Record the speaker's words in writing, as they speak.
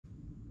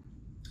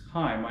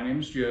Hi, my name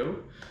is Joe.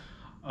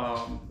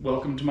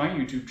 Welcome to my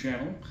YouTube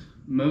channel.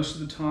 Most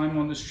of the time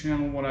on this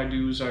channel what I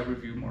do is I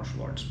review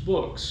martial arts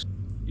books.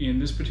 In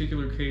this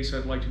particular case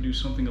I'd like to do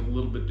something a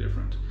little bit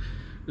different.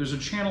 There's a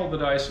channel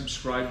that I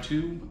subscribe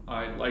to.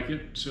 I like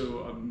it,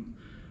 so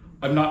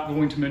I'm not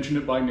going to mention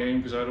it by name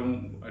because I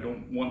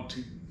don't want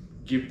to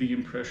give the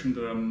impression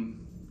that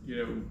I'm,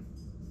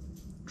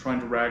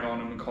 trying to rag on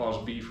them and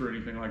cause beef or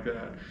anything like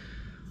that.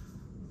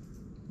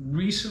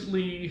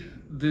 Recently,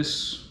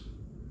 this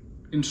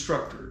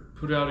instructor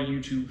put out a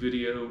YouTube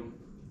video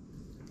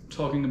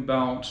talking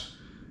about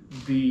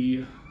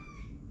the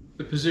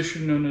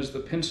position known as the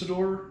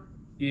pensador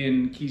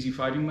in Kizhi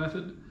fighting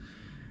method,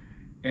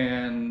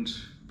 and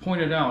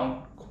pointed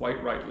out,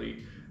 quite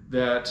rightly,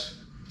 that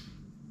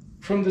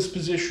from this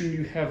position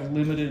you have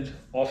limited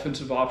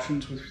offensive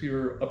options with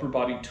your upper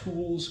body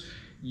tools.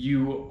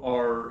 You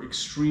are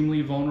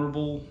extremely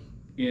vulnerable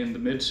in the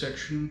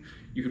midsection.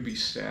 You could be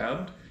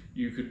stabbed.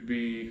 You could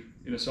be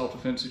in a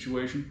self-defense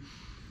situation.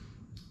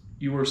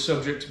 You are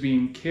subject to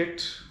being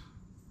kicked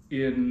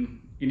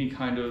in any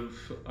kind of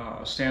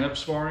stand-up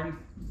sparring.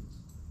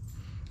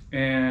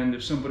 And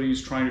if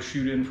somebody's trying to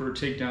shoot in for a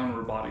takedown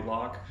or a body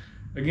lock,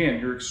 again,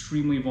 you're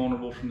extremely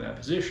vulnerable from that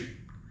position.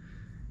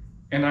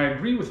 And I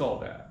agree with all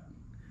that.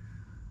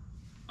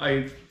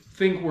 I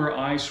think where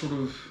I sort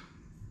of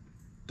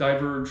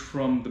diverge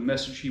from the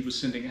message he was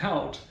sending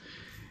out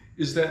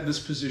is that this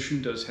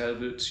position does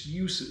have its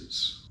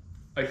uses.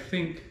 I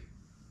think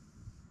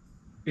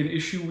an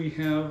issue we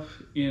have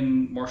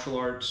in martial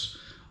arts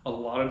a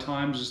lot of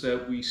times is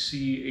that we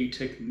see a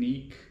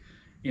technique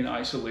in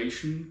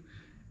isolation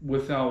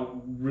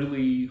without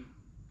really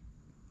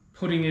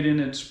putting it in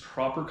its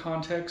proper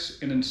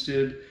context, and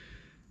instead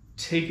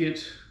take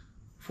it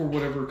for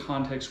whatever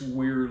context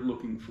we're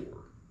looking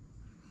for.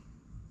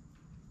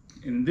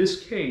 In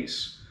this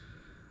case,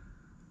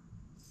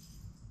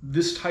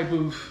 this type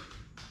of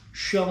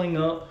shelling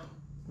up,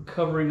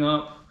 covering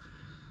up,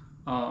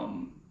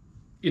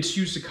 it's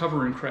used to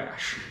cover and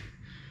crash.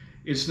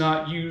 It's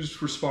not used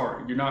for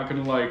sparring. You're not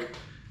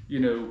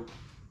gonna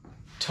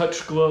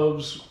touch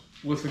gloves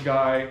with a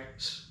guy,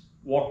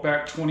 walk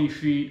back 20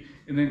 feet,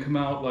 and then come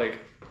out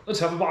like,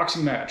 let's have a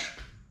boxing match.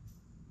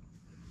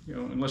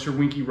 Unless you're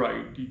Winky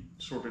Wright, he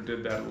sort of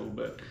did that a little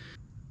bit.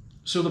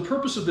 So the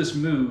purpose of this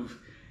move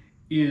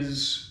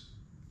is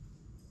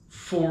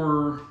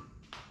for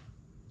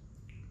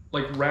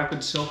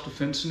rapid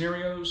self-defense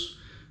scenarios.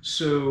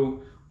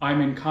 So I'm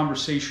in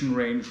conversation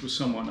range with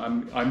someone.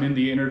 I'm in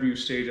the interview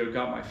stage. I've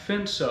got my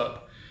fence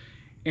up,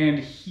 and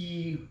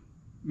he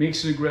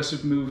makes an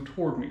aggressive move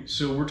toward me.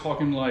 So we're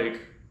talking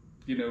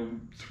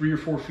 3 or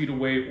 4 feet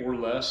away or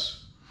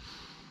less.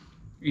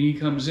 And he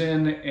comes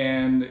in,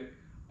 and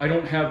I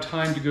don't have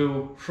time to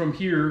go from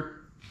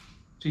here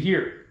to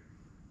here.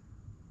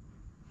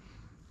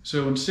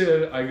 So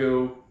instead, I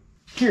go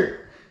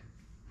here.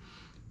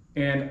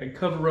 And I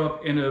cover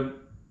up, and a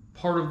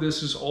part of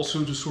this is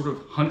also to sort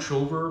of hunch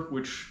over,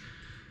 which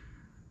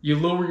you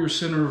lower your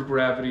center of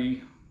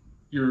gravity,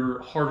 you're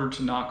harder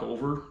to knock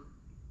over.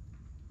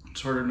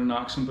 It's harder to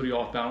knock somebody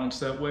off balance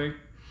that way.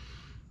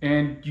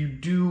 And you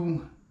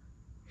do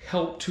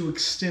help to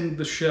extend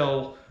the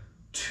shell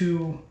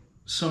to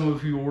some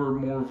of your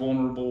more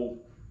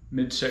vulnerable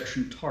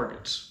midsection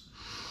targets.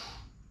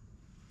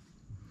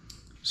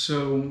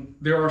 So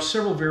there are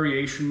several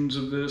variations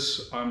of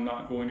this. I'm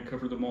not going to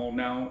cover them all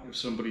now. If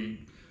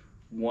somebody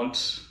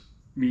wants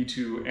me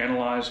to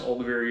analyze all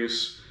the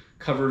various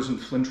covers and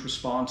flinch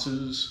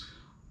responses,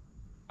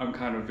 I'm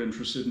kind of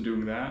interested in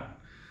doing that.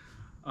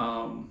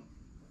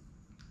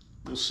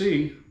 We'll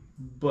see,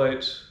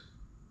 but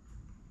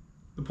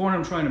the point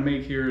I'm trying to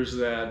make here is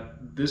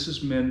that this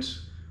is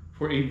meant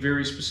for a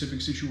very specific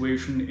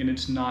situation, and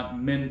it's not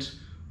meant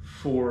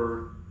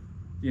for,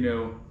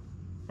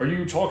 are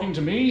you talking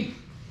to me?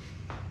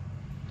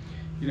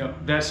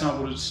 That's not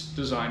what it's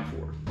designed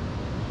for.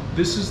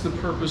 This is the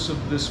purpose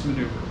of this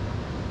maneuver.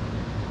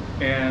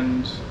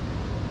 And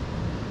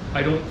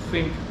I don't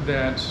think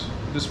that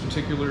this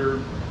particular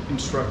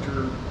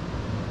instructor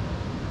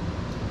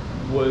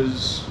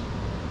was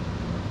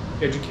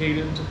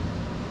educated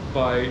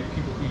by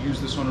people who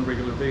use this on a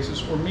regular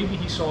basis, or maybe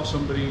he saw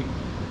somebody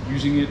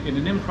using it in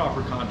an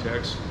improper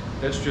context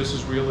that's just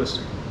as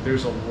realistic.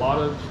 There's a lot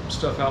of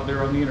stuff out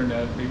there on the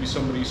internet. Maybe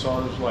somebody saw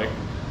it, was like,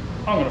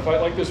 I'm gonna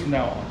fight like this from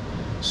now on.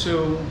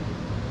 So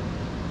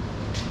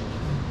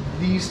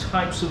these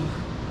types of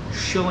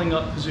shelling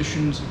up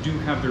positions do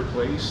have their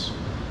place.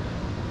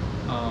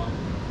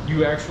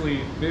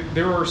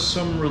 There are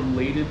some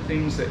related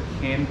things that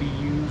can be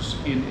used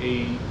in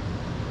a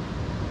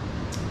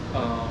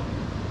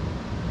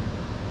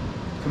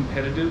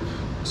competitive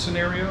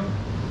scenario.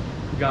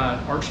 We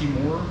got Archie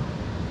Moore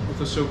with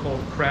the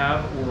so-called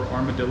crab or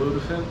armadillo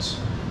defense.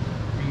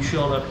 He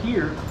shelled up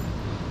here.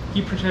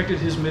 He protected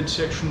his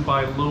midsection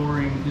by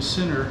lowering his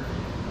center,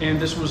 and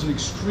this was an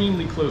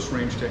extremely close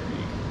range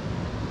technique.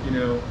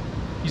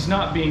 He's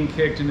not being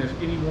kicked, and if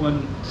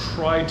anyone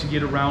tried to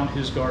get around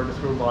his guard to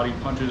throw body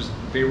punches,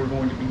 they were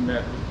going to be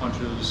met with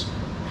punches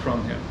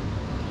from him.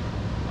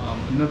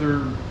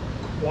 Another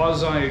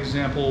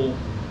quasi-example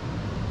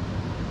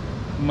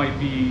might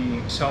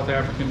be South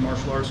African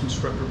martial arts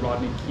instructor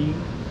Rodney King,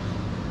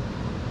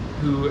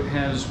 who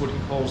has what he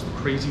calls the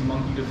crazy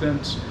monkey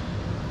defense,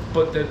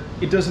 but that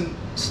it doesn't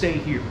stay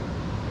here.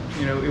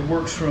 You know, it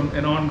works from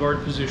an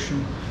on-guard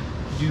position.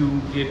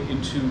 You get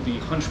into the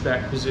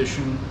hunchback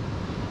position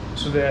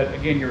so that,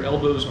 again, your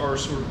elbows are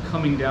sort of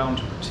coming down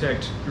to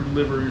protect your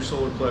liver, your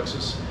solar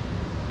plexus.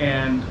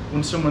 And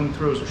when someone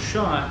throws a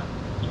shot,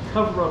 you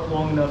cover up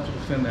long enough to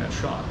defend that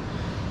shot.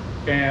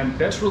 And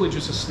that's really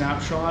just a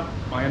snapshot.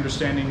 My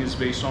understanding is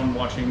based on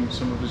watching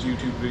some of his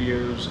YouTube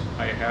videos.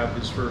 I have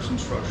his first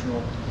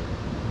instructional.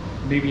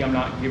 Maybe I'm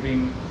not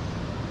giving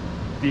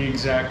the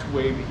exact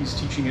way that he's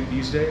teaching it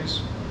these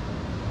days,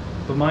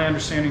 but my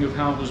understanding of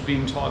how it was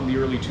being taught in the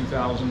early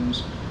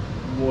 2000s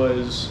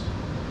was,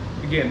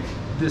 again,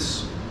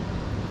 this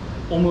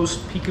almost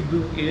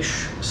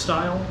peekaboo-ish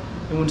style.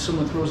 And when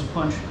someone throws a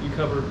punch, you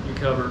cover, you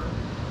cover.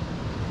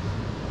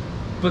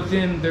 But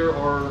then there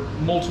are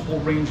multiple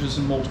ranges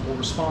and multiple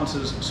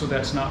responses, so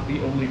that's not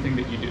the only thing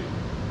that you do.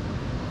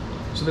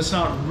 So that's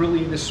not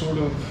really this sort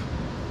of,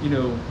 you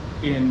know,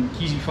 in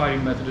Kizhi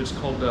fighting method, it's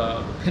called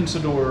the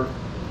pensador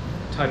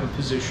type of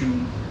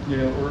position, you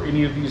know, or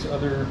any of these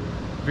other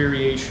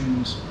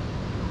variations.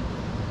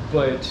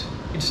 But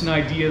it's an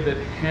idea that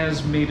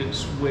has made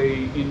its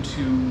way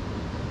into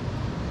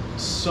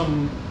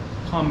some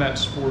combat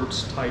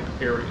sports type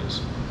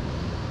areas.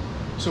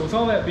 So with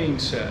all that being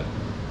said,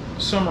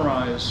 to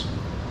summarize,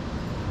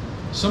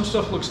 some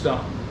stuff looks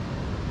dumb.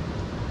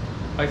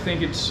 I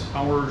think it's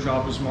our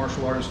job as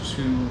martial artists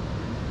to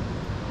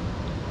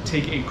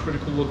take a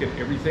critical look at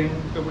everything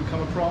that we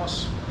come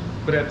across,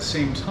 but at the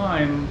same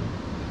time,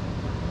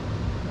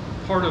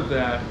 part of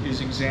that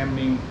is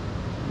examining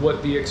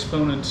what the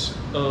exponents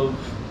of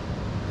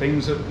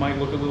things that might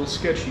look a little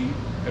sketchy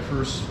at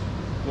first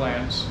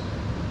glance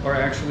are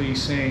actually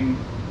saying,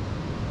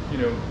 you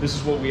know, this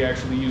is what we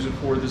actually use it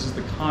for, this is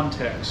the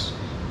context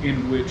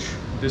in which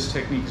this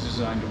technique is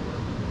designed to work.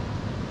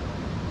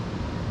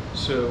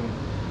 So,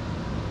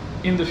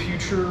 in the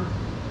future,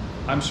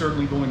 I'm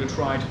certainly going to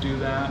try to do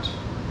that,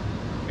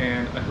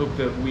 and I hope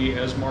that we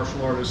as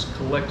martial artists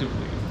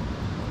collectively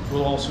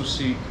will also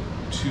seek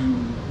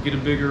to get a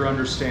bigger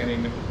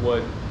understanding of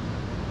what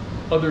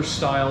other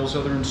styles,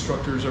 other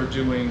instructors are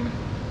doing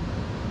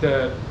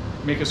that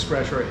make us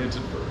scratch our heads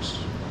at first.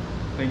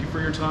 Thank you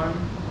for your time.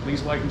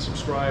 Please like and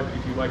subscribe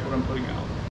if you like what I'm putting out.